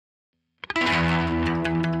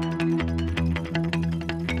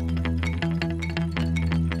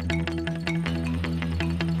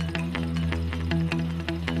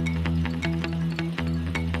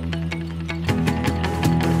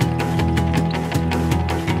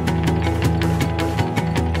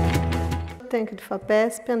thank the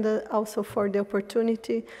FAPESP and also for the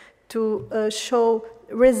opportunity to show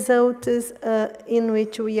results in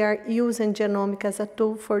which we are using genomics as a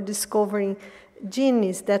tool for discovering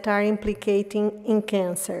genes that are implicating in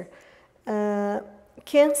cancer.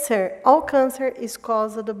 All cancer is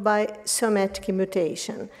caused by somatic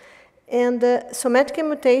mutation. And somatic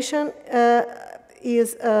mutation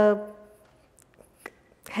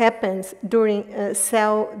happens during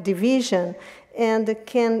cell division and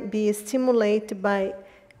can be stimulated by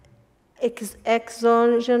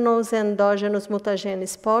exogenous and endogenous mutagen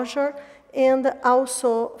exposure, and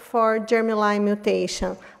also for germline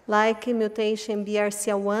mutation, like mutation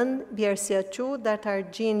BRCA1, BRCA2, that are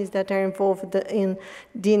genes that are involved in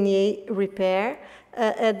DNA repair.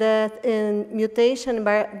 Mutation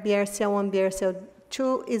by BRCA1,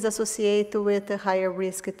 BRCA2 is associated with a higher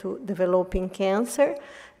risk to developing cancer.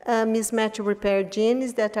 Mismatch repair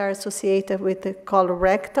genes that are associated with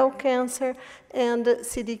colorectal cancer, and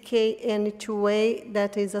CDKN2A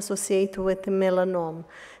that is associated with melanoma.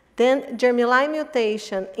 Then germline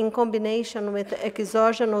mutation in combination with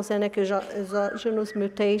exogenous and exogenous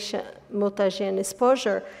mutagen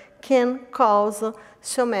exposure can cause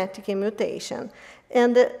somatic mutation.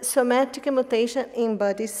 And somatic mutation in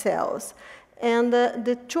body cells. And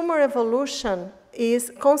the tumor evolution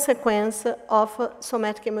is consequence of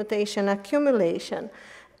somatic mutation accumulation.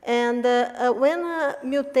 And when a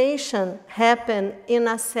mutation happens in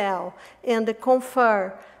a cell and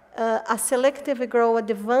confer a selective growth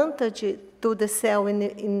advantage to the cell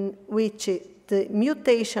in which the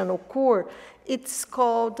mutation occurs, it's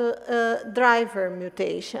called driver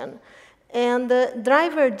mutation. And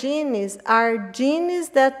driver genes are genes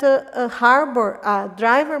that harbor a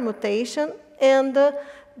driver mutation, and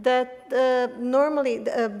that normally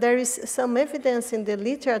there is some evidence in the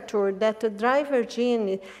literature that the driver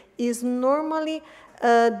gene is normally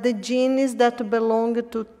the genes that belong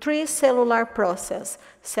to three cellular processes: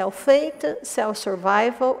 cell fate, cell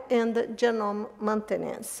survival, and genome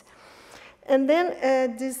maintenance. And then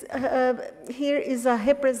here is a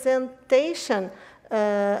representation,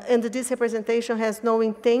 and this representation has no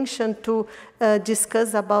intention to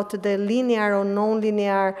discuss about the linear or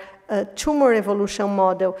non-linear tumor evolution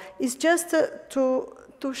model. It's just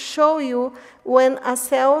to show you when a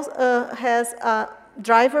cell has a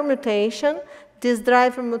driver mutation. This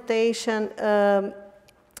driver mutation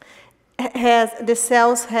the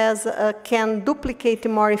cells can duplicate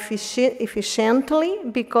more efficiently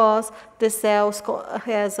because the cells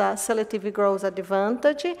has a selective growth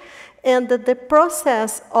advantage, and the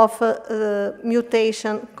process of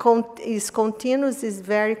mutation is continuous, is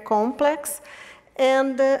very complex,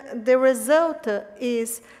 and the result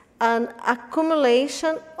is an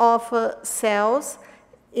accumulation of cells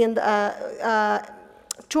in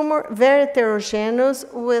tumor very heterogeneous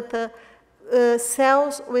with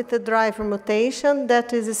cells with a driver mutation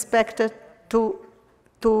that is expected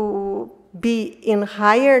to be in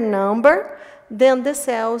higher number than the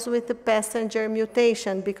cells with the passenger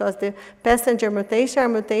mutation, because the passenger mutation are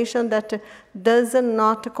mutation that does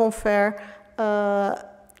not confer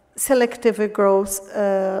selective growth,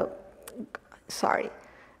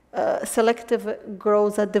 selective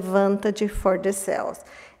growth advantage for the cells.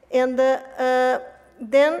 And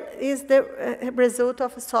then is the result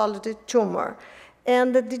of a solid tumor.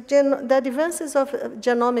 And the advances of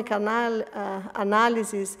genomic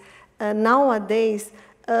analysis nowadays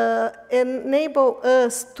enable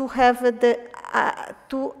us to have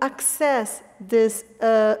to access this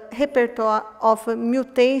repertoire of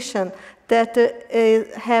mutation that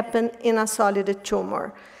happen in a solid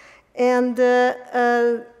tumor. And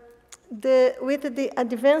with the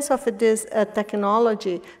advance of this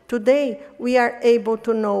technology, today we are able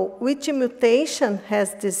to know which mutation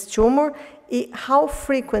has this tumor, how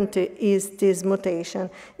frequent is this mutation.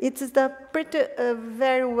 It is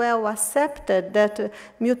very well accepted that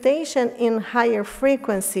mutation in higher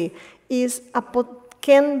frequency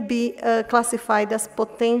can be classified as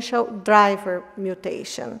potential driver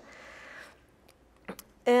mutation.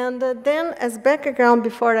 And then, as background,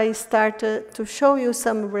 before I start to show you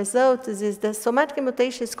some results, is the somatic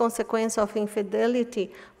mutation is consequence of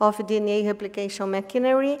infidelity of DNA replication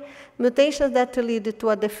machinery, mutations that lead to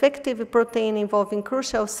a defective protein involving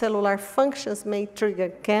crucial cellular functions may trigger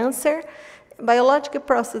cancer. Biological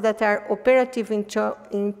processes that are operative in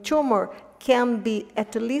tumor can be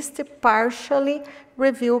at least partially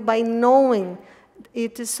revealed by knowing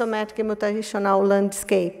its somatic mutational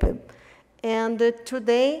landscape. And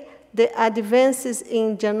today, the advances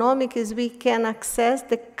in genomics is we can access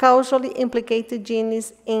the causally implicated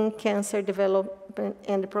genes in cancer development development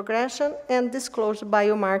and progression, and disclosed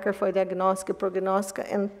biomarker for diagnostic, prognostic,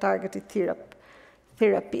 and targeted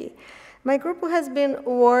therapy. My group has been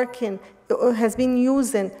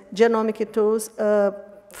using genomic tools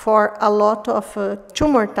for a lot of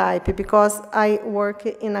tumor type, because I work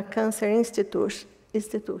in a cancer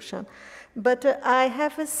institution. But I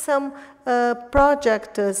have some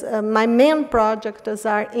projects. My main projects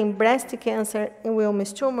are in breast cancer and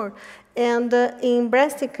Wilms tumor. And in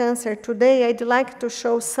breast cancer today, I'd like to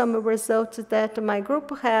show some results that my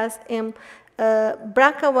group has in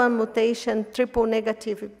BRCA1 mutation triple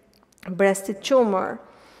negative breast tumor.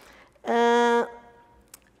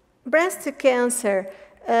 Breast cancer.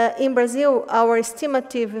 In Brazil, our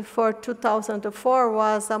estimative for 2004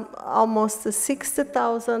 was almost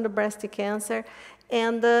 60,000 breast cancer,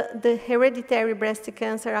 and the hereditary breast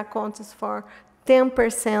cancer accounts for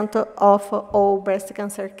 10% of all breast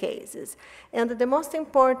cancer cases. And the most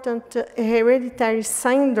important hereditary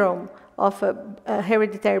syndrome of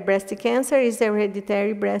hereditary breast cancer is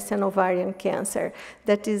hereditary breast and ovarian cancer.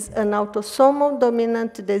 That is an autosomal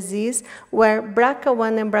dominant disease where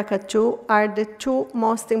BRCA1 and BRCA2 are the two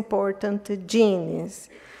most important genes.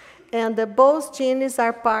 And both genes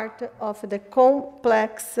are part of the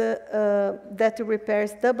complex that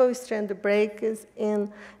repairs double-strand breaks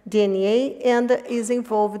in DNA and is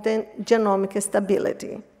involved in genomic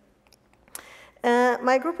stability.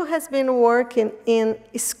 My group has been working in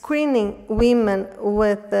screening women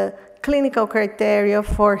with clinical criteria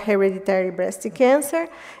for hereditary breast cancer,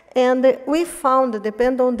 and we found,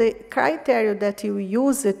 depending on the criteria that you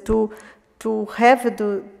use to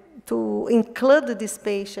include these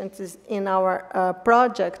patients in our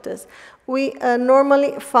projects, we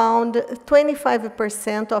normally found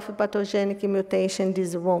 25% of pathogenic mutation in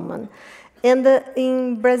this woman. And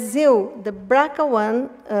in Brazil, the BRCA1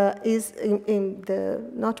 is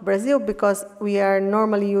not Brazil, because we are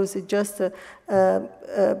normally using just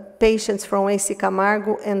patients from AC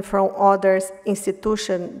Camargo and from other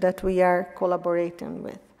institutions that we are collaborating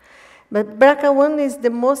with. But BRCA1 is the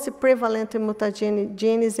most prevalent mutagenic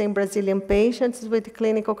gene in Brazilian patients with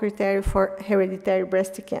clinical criteria for hereditary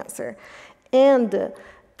breast cancer. And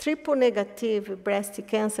triple-negative breast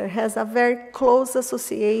cancer has a very close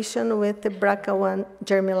association with the BRCA1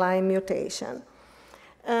 germline mutation.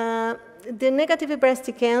 The negative breast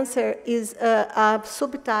cancer is a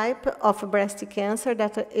subtype of breast cancer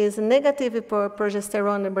that is negative for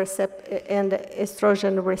progesterone and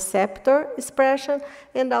estrogen receptor expression,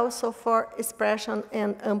 and also for expression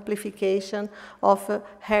and amplification of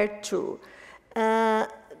HER2.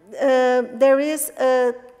 There is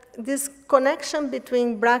this connection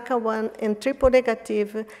between BRCA1 and triple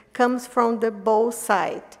negative comes from the both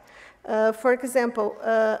sides. For example,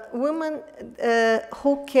 women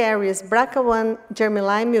who carries BRCA1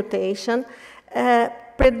 germline mutation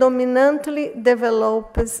predominantly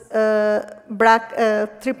develops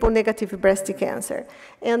triple negative breast cancer.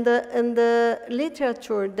 And in the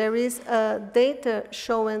literature, there is data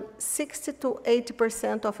showing 60 to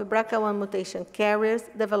 80% of BRCA1 mutation carriers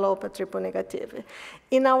develop a triple negative.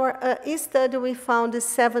 In our study, we found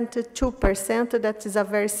 72%, that is a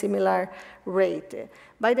very similar rate.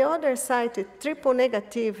 By the other side, triple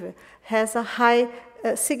negative has a high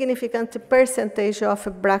significant percentage of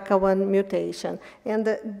BRCA1 mutation. And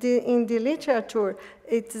in the literature,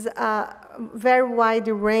 it's a very wide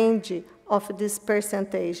range of this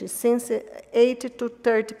percentage, since 80 to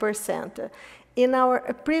 30%. In our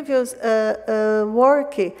previous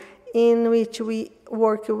work, in which we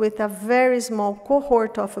work with a very small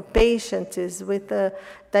cohort of patients with a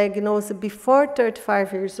diagnosis before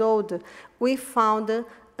 35 years old, we found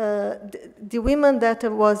the women that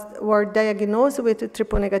were diagnosed with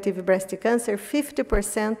triple-negative breast cancer,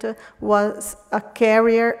 50% was a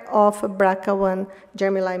carrier of BRCA1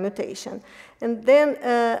 germline mutation. And then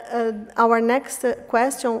our next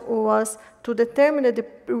question was to determine the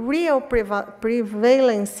real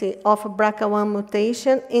prevalence of BRCA1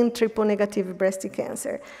 mutation in triple-negative breast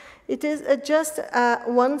cancer. It is just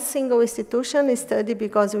one single institution study,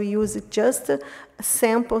 because we use just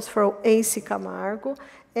samples from AC Camargo,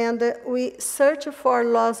 and we search for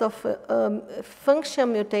loss of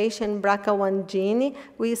function mutation BRCA1 gene.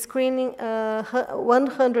 We screening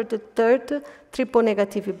 130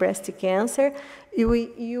 triple-negative breast cancer.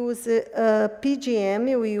 We use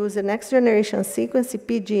PGM, we use the next generation sequence,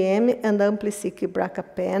 PGM, and AmpliSeq BRCA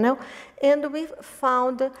panel. And we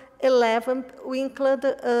found 11, we include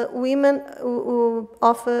women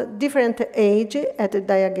of different age at the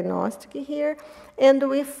diagnostic here, and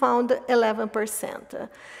we found 11%.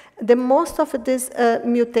 The most of this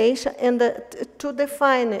mutation, and to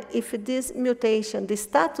define if this mutation, the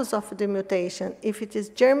status of the mutation, if it is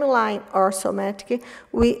germline or somatic,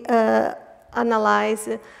 we analyze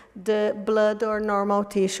the blood or normal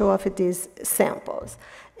tissue of these samples.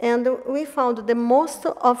 And we found the most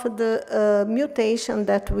of the mutation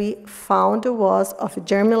that we found was of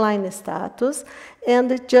germline status,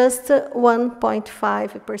 and just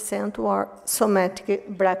 1.5% were somatic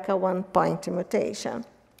BRCA1 point mutation.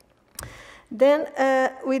 Then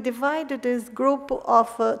we divided this group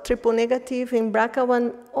of triple negative in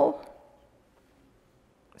BRCA1,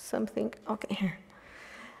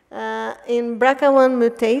 in BRCA1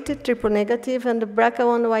 mutated triple negative and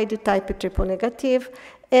BRCA1 wild type triple negative,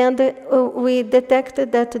 and we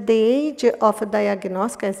detected that the age of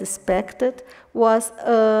diagnosis, as expected, was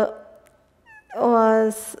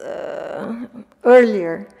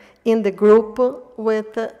earlier in the group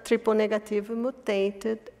with triple negative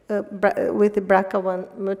mutated, with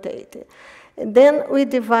BRCA1 mutated. And then we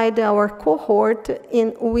divide our cohort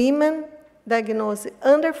in women diagnosed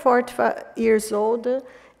under 45 years old,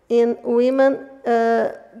 in women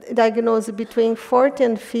diagnosed between 40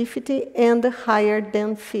 and 50 and higher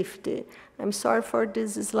than 50. I'm sorry for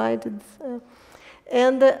this slide.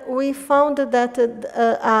 And we found that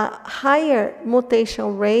a higher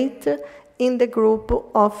mutation rate in the group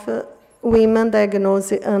of women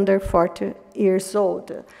diagnosed under 40 years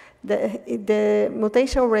old. The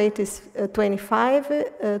mutation rate is 25,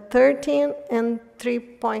 13, and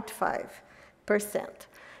 3.5%.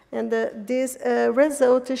 And this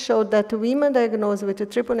result showed that women diagnosed with a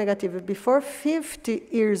triple negative before 50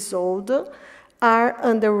 years old are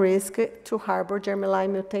under risk to harbor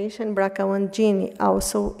germline mutation BRCA1 gene,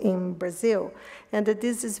 also in Brazil. And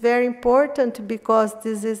this is very important because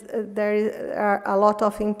there are a lot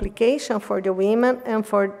of implications for the women and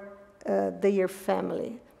for their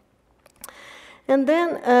family. And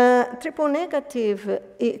then triple negative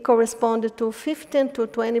corresponds to 15 to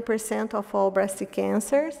 20% of all breast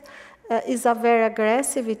cancers. Is a very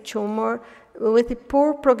aggressive tumor with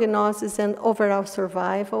poor prognosis and overall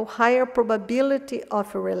survival, higher probability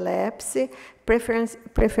of relapse,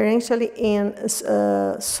 preferentially in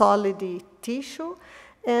solid tissue,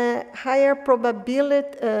 higher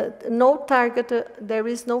probability, there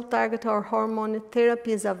is no target or hormone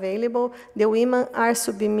therapy is available. The women are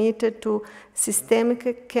submitted to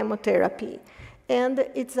systemic chemotherapy. And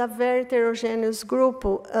it's a very heterogeneous group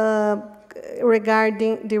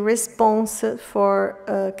regarding the response for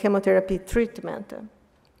chemotherapy treatment.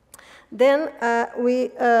 Then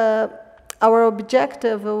our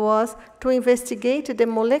objective was to investigate the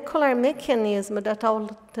molecular mechanism that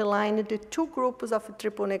outlined the two groups of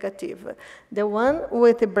triple negative, the one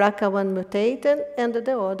with the BRCA1 mutated and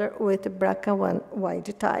the other with the BRCA1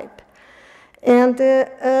 wild type. And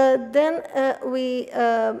then we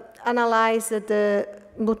analyzed the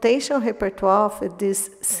mutation repertoire of these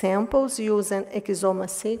samples using exome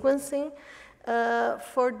sequencing.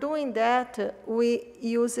 For doing that, we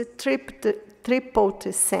use triple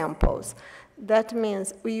samples. That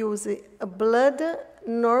means we use a blood,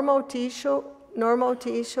 normal tissue,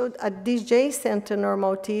 a adjacent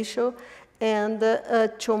normal tissue, and a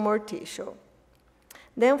tumor tissue.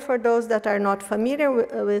 Then for those that are not familiar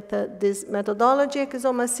with this methodology,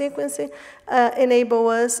 exome sequencing enable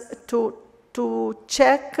us to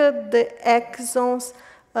check the exons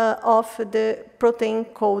of the protein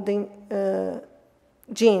coding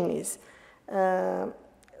genes.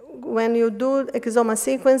 When you do exome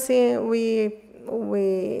sequencing,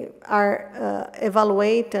 we are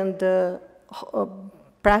evaluating the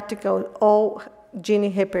practical all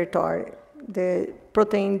gene repertoire, the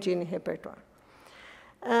protein gene repertoire.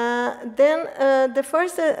 Then the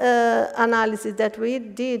first analysis that we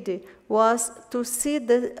did was to see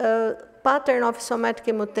the pattern of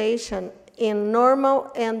somatic mutation in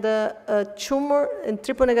normal and tumor, and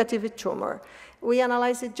triple negative tumor. We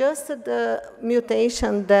analyzed just the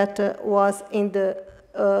mutation that was in the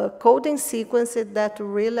coding sequence that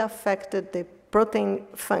really affected the protein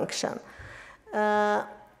function.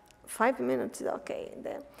 5 minutes, okay.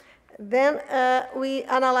 Then we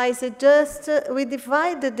analyzed we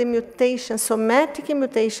divided the mutation, somatic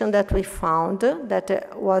mutation that we found that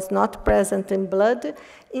was not present in blood,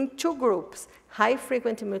 in two groups,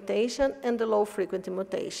 high-frequency mutation and the low-frequency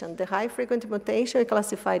mutation. The high-frequency mutation we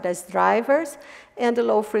classified as drivers, and the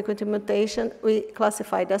low-frequency mutation we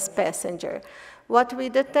classified as passenger. What we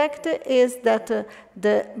detected is that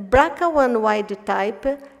the BRCA1 wild type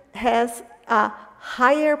has a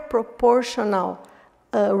higher proportional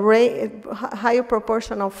higher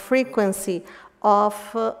proportional frequency of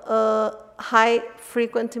high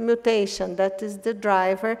frequent mutation, that is the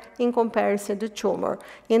driver in comparison to tumor.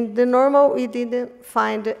 In the normal, we didn't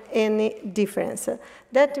find any difference.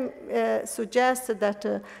 That suggests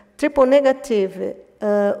that triple negative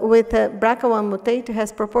with BRCA1 mutated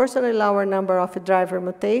has proportionally lower number of driver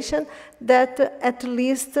mutation that at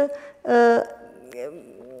least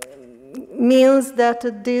means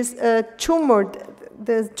that this tumor,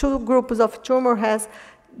 the two groups of tumor has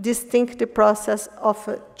distinct process of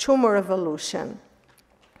tumor evolution.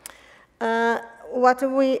 What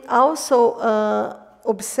we also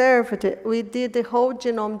observed, we did the whole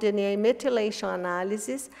genome DNA methylation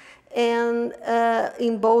analysis and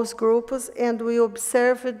in both groups, and we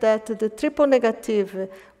observed that the triple negative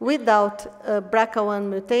without BRCA1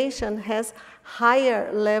 mutation has higher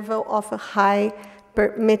level of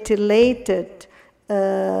hypermethylated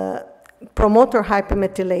promoter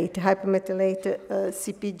hypermethylated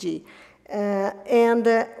CpG.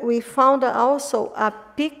 And we found also a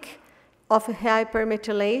peak of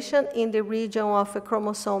hypermethylation in the region of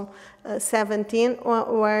chromosome 17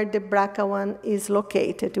 where the BRCA1 is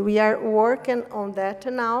located. We are working on that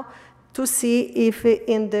now to see if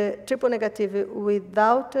in the triple negative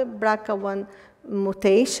without BRCA1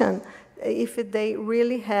 mutation, if they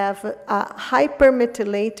really have a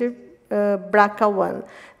hypermethylated BRCA1.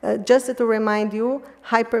 Just to remind you,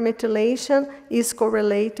 hypermethylation is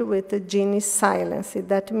correlated with the gene silence.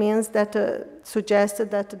 That means that suggests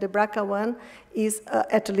that the BRCA1 is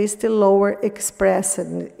at least lower expressed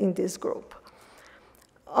in this group.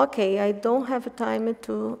 Okay, I don't have time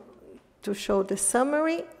to show the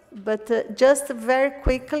summary, but just very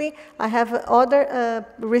quickly, I have other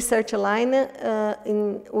research line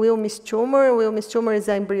in Wilms tumor. Wilms tumor is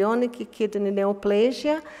embryonic kidney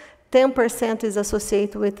neoplasia. 10% is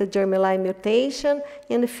associated with the germline mutation,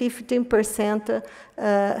 and 15%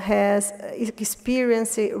 has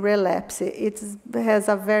experienced relapse. It has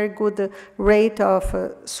a very good rate of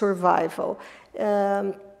survival.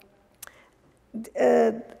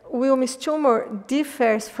 Wilms tumor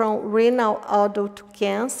differs from renal adult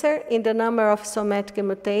cancer in the number of somatic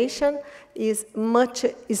mutation is much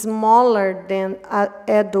smaller than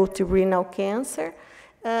adult renal cancer.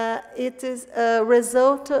 It is a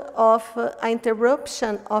result of an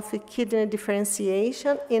interruption of kidney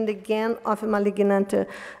differentiation in the gain of malignant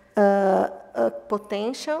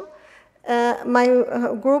potential. My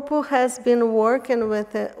group has been working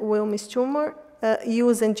with Wilms tumor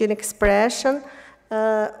using gene expression.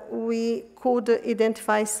 We could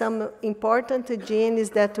identify some important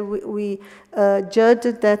genes that we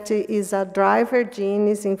judged that is a driver gene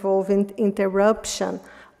is involving interruption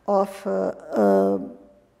of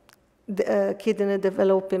the kidney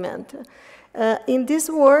development. In this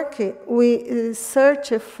work, we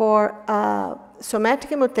search for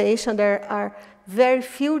somatic mutation. There are very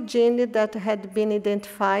few genes that had been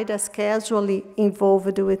identified as causally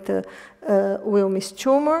involved with Wilms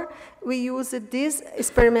tumor. We used this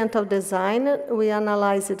experimental design. We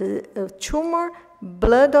analyzed the tumor,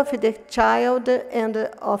 blood of the child, and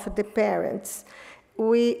of the parents.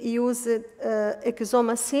 We used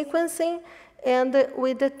exome sequencing, and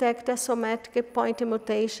we detect a somatic point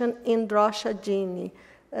mutation in DROSHA gene.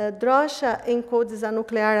 DROSHA encodes a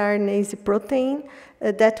nuclear RNase protein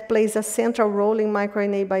that plays a central role in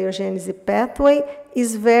microRNA biogenesis pathway,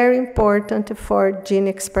 is very important for gene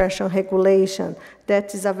expression regulation.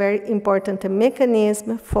 That is a very important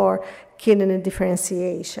mechanism for kidney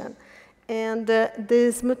differentiation. And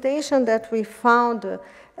this mutation that we found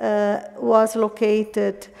was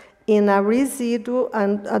located in a residue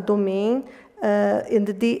and a domain. In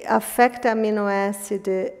the affect amino acid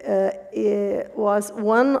was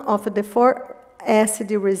one of the 4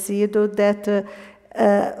 acid residue that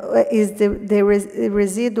is the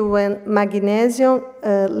residue when magnesium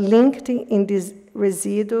linked in this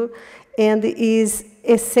residue and is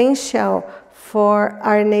essential for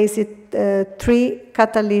RNase 3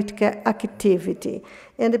 catalytic activity.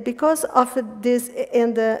 And because of this,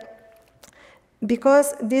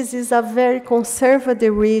 because this is a very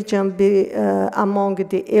conservative region among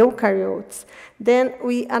the eukaryotes, then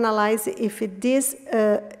we analyze if this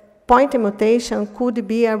point mutation could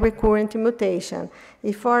be a recurrent mutation.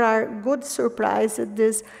 If for our good surprise,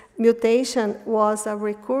 this mutation was a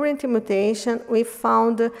recurrent mutation, we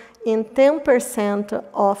found in 10%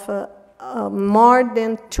 of more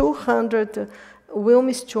than 200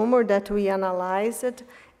 Wilms tumor that we analyzed,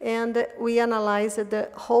 and we analyzed the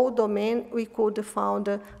whole domain. We could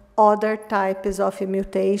find other types of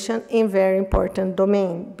mutation in very important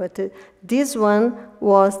domain, but this one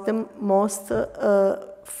was the most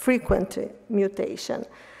frequent mutation.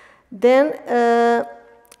 Then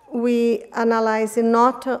we analyze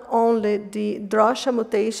not only the DROSHA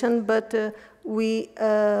mutation, but we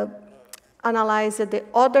analyze the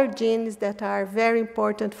other genes that are very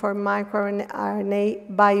important for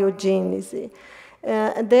microRNA biogenesis.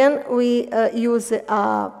 Then we use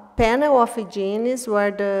a panel of genes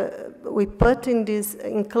where we put in this,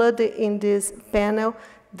 included in this panel,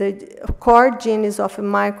 the core genes of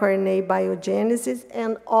microRNA biogenesis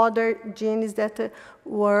and other genes that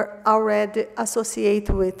were already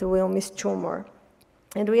associated with Wilms tumor.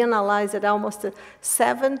 And we analyzed almost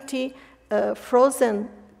 70 frozen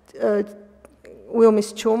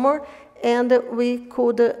Wilms tumor, and we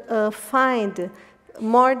could find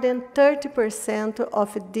more than 30%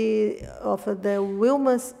 of the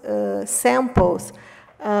Wilms samples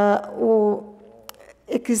who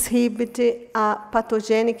exhibit a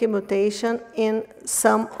pathogenic mutation in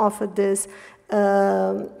some of these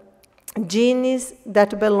genes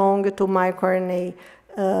that belong to microRNA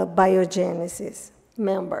biogenesis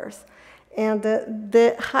members. And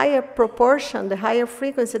the higher proportion, the higher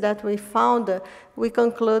frequency that we found, we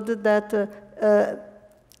concluded that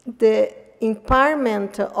the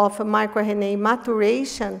impairment of microRNA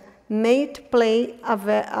maturation may play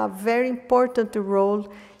a very important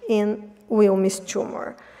role in Wilms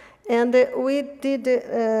tumor. And we did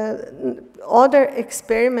other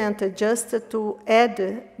experiment just to add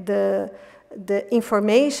the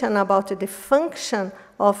information about the function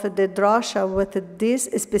of the DROSHA with this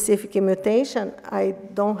specific mutation. I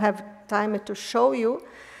don't have time to show you,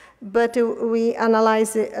 but we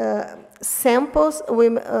analyze samples,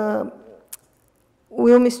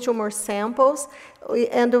 Wilms tumor samples,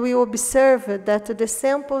 and we observe that the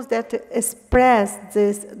samples that express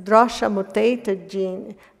this DROSHA mutated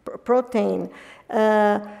gene protein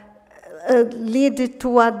lead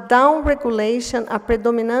to a downregulation, a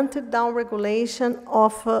predominant downregulation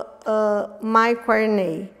of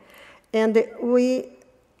microRNA. And we,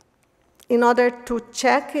 in order to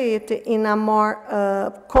check it in a more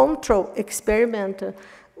control experiment,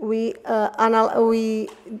 we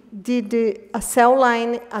did a cell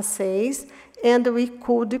line assays, and we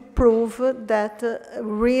could prove that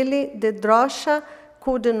really the DROSHA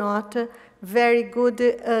could not very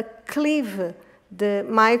good cleave the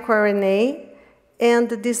microRNA, and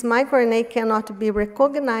this microRNA cannot be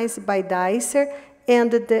recognized by Dirce,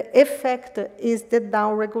 and the effect is the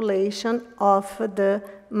downregulation of the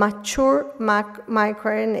mature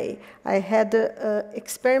microRNA. I had an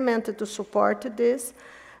experiment to support this,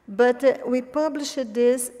 but we published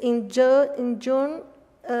this in June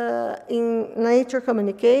in Nature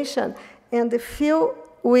Communication, and a few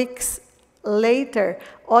weeks later,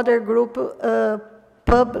 other group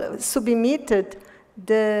submitted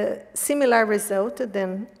the similar result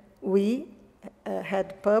than we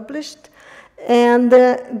had published, and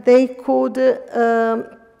they could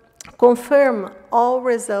confirm all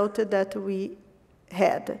results that we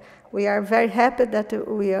had. We are very happy that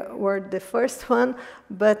we were the first one,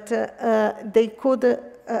 but they could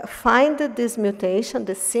find this mutation,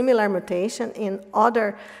 the similar mutation, in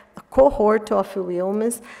other cohort of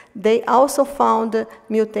Wilms. They also found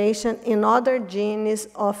mutation in other genes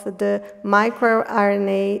of the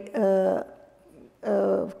microRNA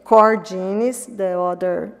core genes, the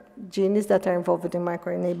other genes that are involved in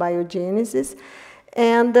microRNA biogenesis.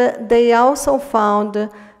 And they also found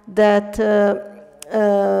that,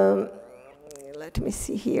 let me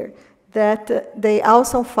see here, that they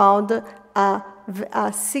also found a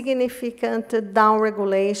significant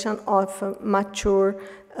downregulation of mature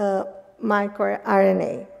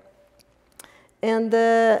microRNA. And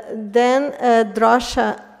then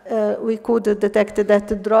DROSHA, we could detect that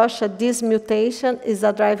DROSHA, this mutation is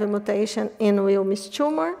a driver mutation in Wilms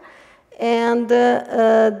tumor. And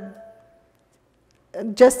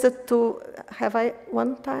just to, have I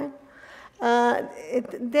one time?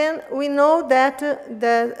 Then we know that,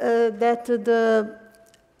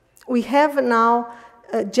 we have now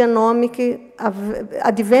genomic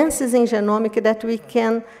advances in genomic that we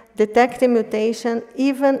can detect a mutation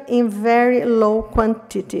even in very low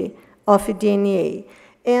quantity of DNA.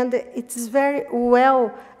 And it's very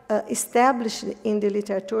well established in the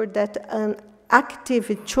literature that an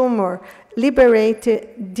active tumor liberates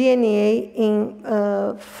DNA in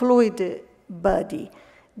fluid body.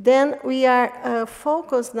 Then we are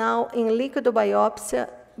focused now in liquid biopsy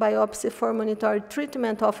for monitoring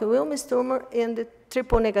treatment of Wilms tumor and the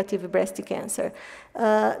triple-negative breast cancer.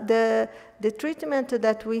 The treatment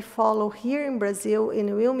that we follow here in Brazil in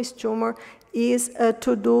Wilms tumor is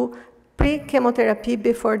to do pre-chemotherapy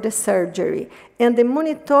before the surgery. And the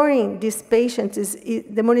monitoring these patients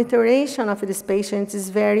the monitoration of these patients is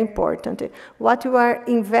very important. What we are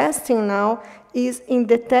investing now is in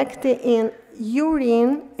detecting in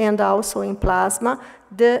urine and also in plasma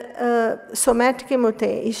the somatic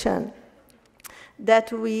mutation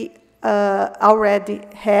that we already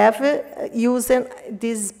have using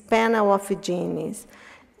this panel of genes.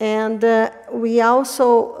 And we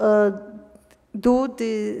also do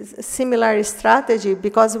this similar strategy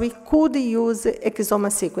because we could use exome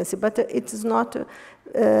sequencing, but it's not,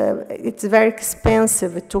 it's very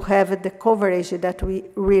expensive to have the coverage that we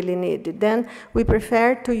really need. Then we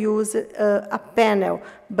prefer to use a panel,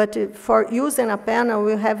 but for using a panel,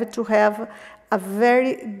 we have to have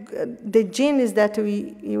the genes that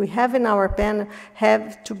we have in our panel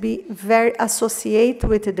have to be very associated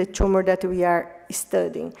with the tumor that we are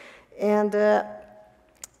studying. And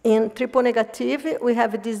in triple negative, we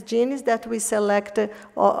have these genes that we select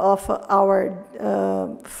of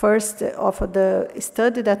our first of the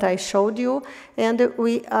study that I showed you, and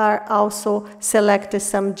we are also selected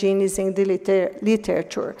some genes in the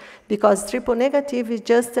literature, because triple negative is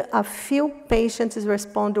just a few patients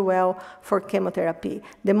respond well for chemotherapy.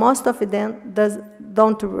 The most of them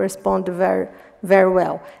don't respond very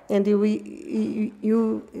well, and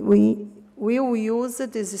we will use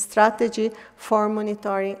this strategy for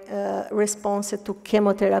monitoring response to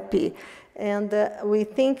chemotherapy. And we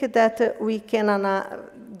think that we can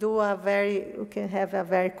have a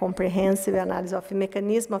very comprehensive analysis of the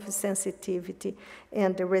mechanism of sensitivity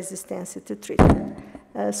and the resistance to treatment.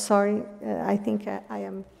 Sorry, I think I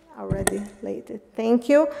am already late. Thank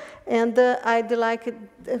you. And I'd like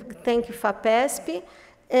to thank FAPESP.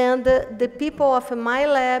 And the people of my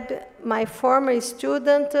lab, my former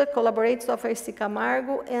student, collaborators of ST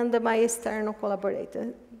Camargo, and my external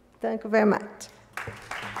collaborator. Thank you very much.